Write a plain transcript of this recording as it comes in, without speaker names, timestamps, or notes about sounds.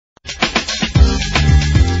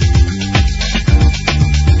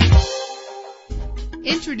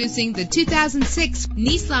Introducing the 2006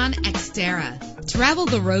 Nissan Xterra. Travel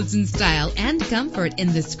the roads in style and comfort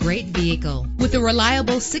in this great vehicle with a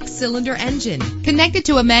reliable 6-cylinder engine connected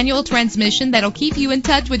to a manual transmission that'll keep you in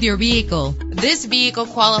touch with your vehicle. This vehicle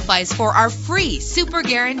qualifies for our free Super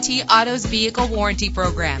Guarantee Autos Vehicle Warranty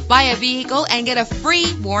Program. Buy a vehicle and get a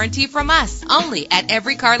free warranty from us only at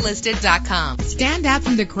everycarlisted.com. Stand out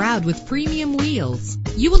from the crowd with premium wheels.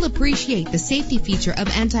 You will appreciate the safety feature of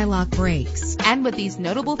anti-lock brakes. And with these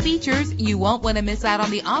notable features, you won't want to miss out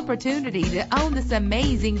on the opportunity to own this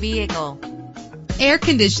amazing vehicle. Air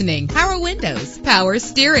conditioning, power windows, power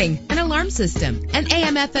steering, an alarm system, an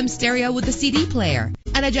AM/FM stereo with a CD player,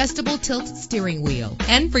 an adjustable tilt steering wheel.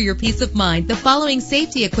 And for your peace of mind, the following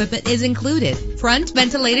safety equipment is included: front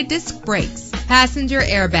ventilated disc brakes, passenger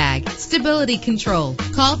airbag, stability control.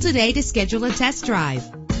 Call today to schedule a test drive.